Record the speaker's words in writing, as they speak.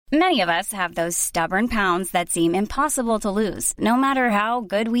Many of us have those stubborn pounds that seem impossible to lose, no matter how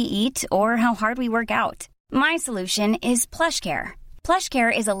good we eat or how hard we work out. My solution is PlushCare.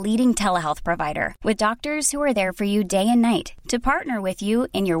 PlushCare is a leading telehealth provider with doctors who are there for you day and night to partner with you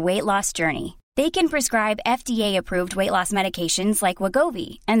in your weight loss journey. They can prescribe FDA-approved weight loss medications like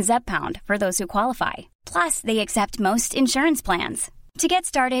Wegovy and Zepbound for those who qualify. Plus, they accept most insurance plans. To get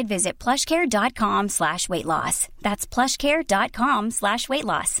started, visit plushcare.com/weightloss. That's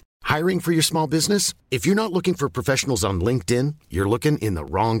plushcare.com/weightloss. Hiring for your small business? If you're not looking for professionals on LinkedIn, you're looking in the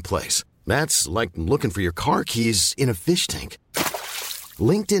wrong place. That's like looking for your car keys in a fish tank.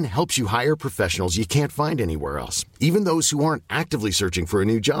 LinkedIn helps you hire professionals you can't find anywhere else, even those who aren't actively searching for a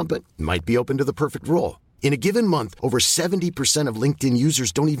new job but might be open to the perfect role. In a given month, over 70% of LinkedIn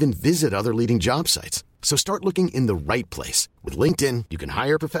users don't even visit other leading job sites. So start looking in the right place. With LinkedIn, you can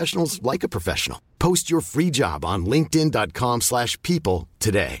hire professionals like a professional. Post your free job on linkedin.com/people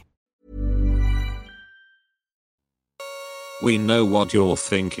today. We know what you're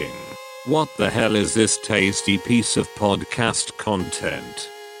thinking. What the hell is this tasty piece of podcast content?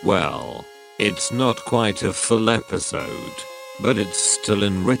 Well, it's not quite a full episode, but it's still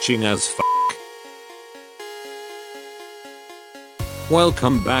enriching as fuck.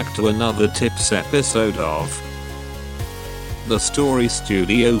 Welcome back to another tips episode of the Story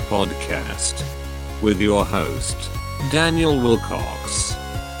Studio podcast with your host, Daniel Wilcox.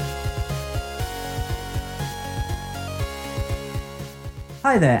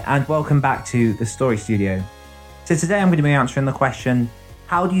 Hi there, and welcome back to the Story Studio. So today I'm going to be answering the question,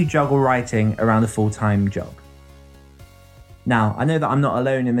 how do you juggle writing around a full-time job? Now, I know that I'm not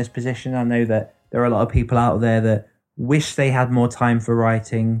alone in this position. I know that there are a lot of people out there that wish they had more time for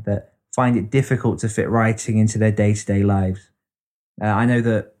writing, that find it difficult to fit writing into their day-to-day lives. I know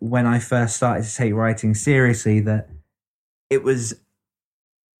that when I first started to take writing seriously, that it was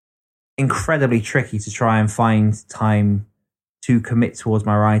incredibly tricky to try and find time to commit towards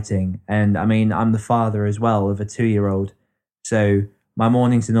my writing. And I mean, I'm the father as well of a 2-year-old. So my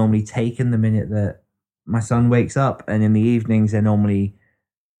mornings are normally taken the minute that my son wakes up. And in the evenings, they're normally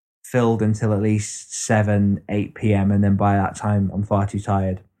filled until at least 7, 8 p.m. And then by that time, I'm far too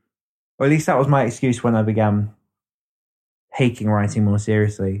tired. Or at least that was my excuse when I began taking writing more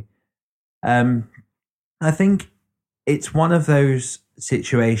seriously. I think it's one of those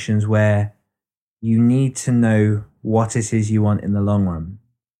situations where you need to know what it is you want in the long run.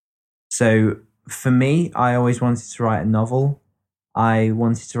 So for me, I always wanted to write a novel. I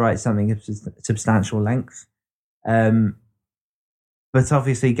wanted to write something of substantial length. But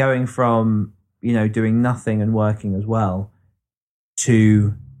obviously going from, doing nothing and working as well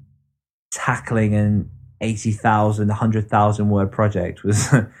to tackling an 80,000, 100,000 word project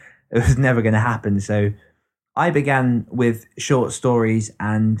was it was never going to happen. So I began with short stories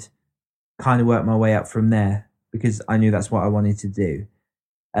and kind of worked my way up from there because I knew that's what I wanted to do.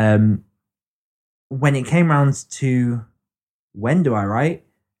 When it came around to when do I write,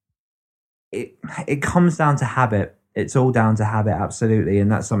 it comes down to habit. It's all down to habit, absolutely. And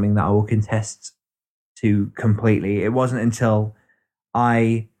that's something that I will contest to completely. It wasn't until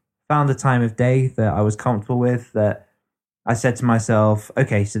I found a time of day that I was comfortable with that I said to myself,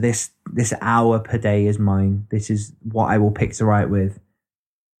 okay, so this hour per day is mine. This is what I will pick to write with.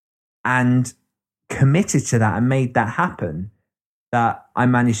 And committed to that and made that happen, that I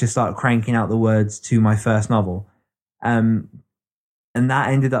managed to start cranking out the words to my first novel. And that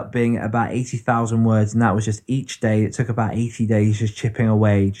ended up being about 80,000 words. And that was just each day. It took about 80 days just chipping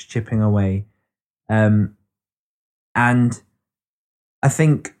away. And I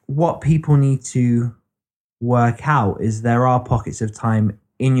think what people need to work out is there are pockets of time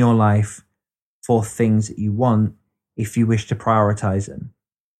in your life for things that you want if you wish to prioritize them.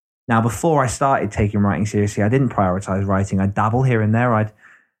 Now, before I started taking writing seriously, I didn't prioritize writing. I'd dabble here and there. I'd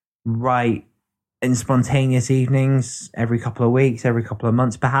write in spontaneous evenings every couple of weeks, every couple of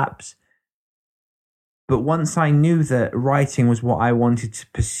months, perhaps. But once I knew that writing was what I wanted to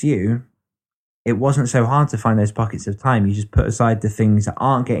pursue, it wasn't so hard to find those pockets of time. You just put aside the things that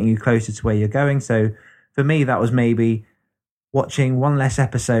aren't getting you closer to where you're going. So for me, that was maybe watching one less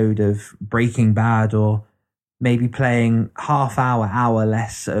episode of Breaking Bad, or maybe playing hour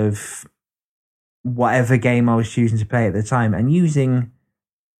less of whatever game I was choosing to play at the time, and using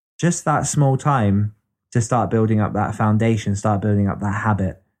just that small time to start building up that foundation, start building up that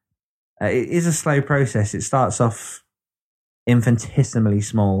habit. It is a slow process. It starts off infinitesimally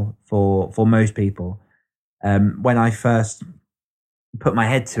small for most people. When I first put my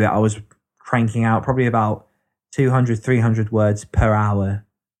head to it, I was cranking out probably about 200, 300 words per hour,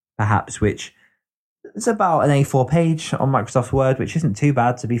 perhaps, which it's about an A4 page on Microsoft Word, which isn't too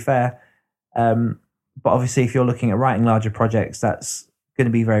bad, to be fair. But obviously, if you're looking at writing larger projects, that's going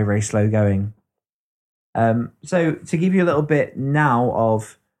to be very, very slow going. So to give you a little bit now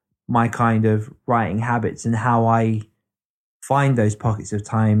of my kind of writing habits and how I find those pockets of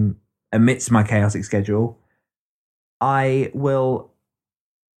time amidst my chaotic schedule, I work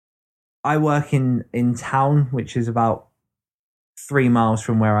in town, which is about 3 miles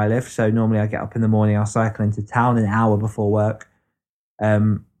from where I live. So normally I get up in the morning, I'll cycle into town an hour before work.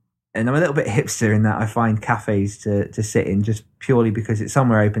 And I'm a little bit hipster in that I find cafes to sit in just purely because it's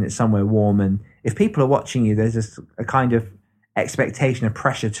somewhere open, it's somewhere warm. And if people are watching you, there's just a kind of expectation of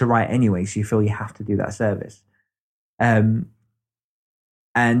pressure to write anyway. So you feel you have to do that service. And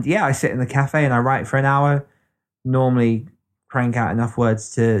yeah, I sit in the cafe and I write for an hour, normally crank out enough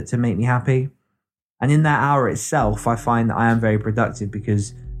words to make me happy. And in that hour itself, I find that I am very productive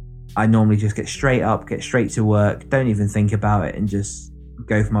because I normally just get straight up, get straight to work, don't even think about it and just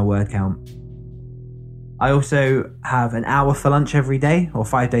go for my word count. I also have an hour for lunch every day or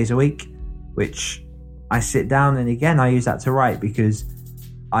 5 days a week, which I sit down and again, I use that to write because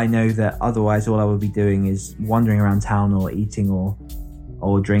I know that otherwise all I would be doing is wandering around town or eating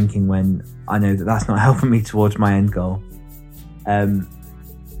or drinking when I know that that's not helping me towards my end goal.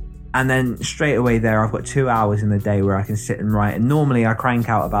 And then straight away there, I've got 2 hours in the day where I can sit and write. And normally I crank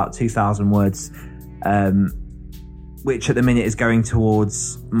out about 2,000 words, which at the minute is going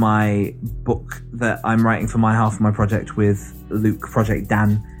towards my book that I'm writing for my half of my project with Luke, Project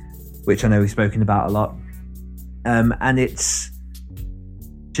Dan, which I know we've spoken about a lot. And it's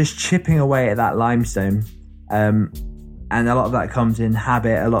just chipping away at that limestone. And a lot of that comes in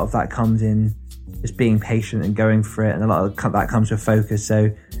habit. A lot of that comes in just being patient and going for it. And a lot of that comes with focus. So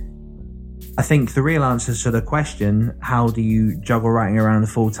I think the real answer to the question, how do you juggle writing around a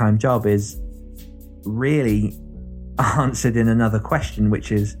full-time job, is really answered in another question,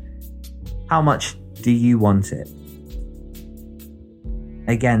 which is, how much do you want it?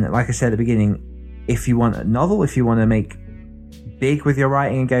 Again, like I said at the beginning, if you want a novel, if you want to make big with your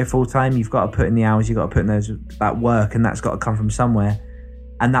writing and go full-time, you've got to put in the hours, you've got to put in that work, and that's got to come from somewhere.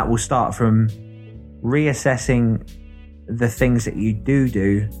 And that will start from reassessing the things that you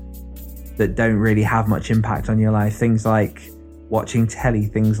do that don't really have much impact on your life. Things like watching telly,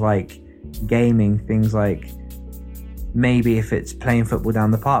 things like gaming, things like maybe if it's playing football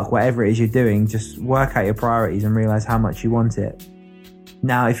down the park, whatever it is you're doing, just work out your priorities and realize how much you want it.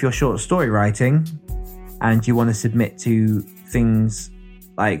 Now, if you're short story writing and you want to submit to things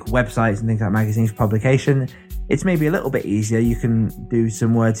like websites and things like magazines for publication, it's maybe a little bit easier. You can do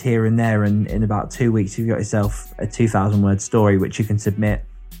some words here and there, and in about 2 weeks you've got yourself a 2,000 word story which you can submit,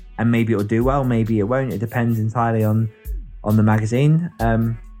 and maybe it'll do well, maybe it won't. It depends entirely on the magazine.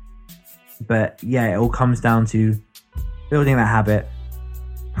 But yeah, it all comes down to building that habit,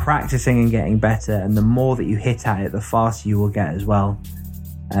 practicing and getting better, and the more that you hit at it, the faster you will get as well.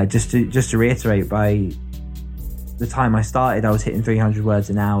 Just to reiterate, by the time I started, I was hitting 300 words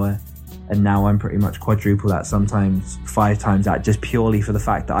an hour, and now I'm pretty much quadruple that, sometimes 5 times that, just purely for the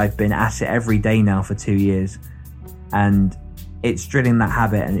fact that I've been at it every day now for 2 years. And it's drilling that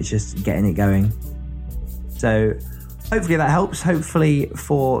habit and it's just getting it going. So hopefully that helps. Hopefully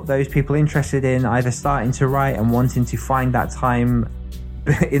for those people interested in either starting to write and wanting to find that time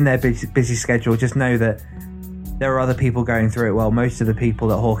in their busy schedule, just know that there are other people going through it. Well, most of the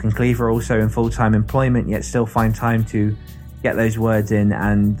people at Hawk and Cleaver are also in full-time employment, yet still find time to get those words in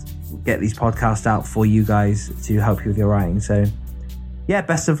and get these podcasts out for you guys to help you with your writing. So yeah,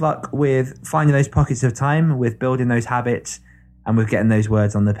 best of luck with finding those pockets of time, with building those habits, and with getting those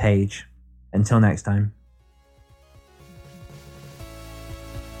words on the page. Until next time.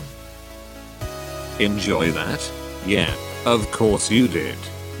 Enjoy that? Yeah, of course you did.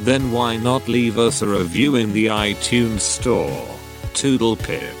 Then why not leave us a review in the iTunes store? Toodle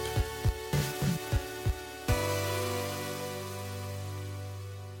pip.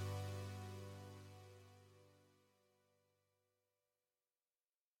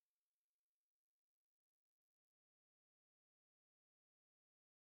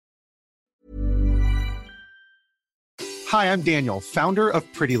 Hi, I'm Daniel, founder of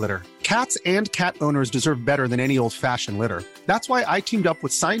Pretty Litter. Cats and cat owners deserve better than any old-fashioned litter. That's why I teamed up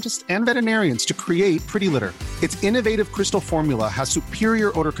with scientists and veterinarians to create Pretty Litter. Its innovative crystal formula has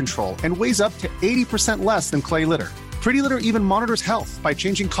superior odor control and weighs up to 80% less than clay litter. Pretty Litter even monitors health by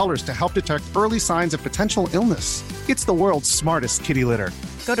changing colors to help detect early signs of potential illness. It's the world's smartest kitty litter.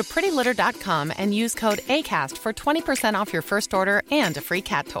 Go to prettylitter.com and use code ACAST for 20% off your first order and a free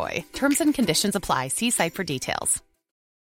cat toy. Terms and conditions apply. See site for details.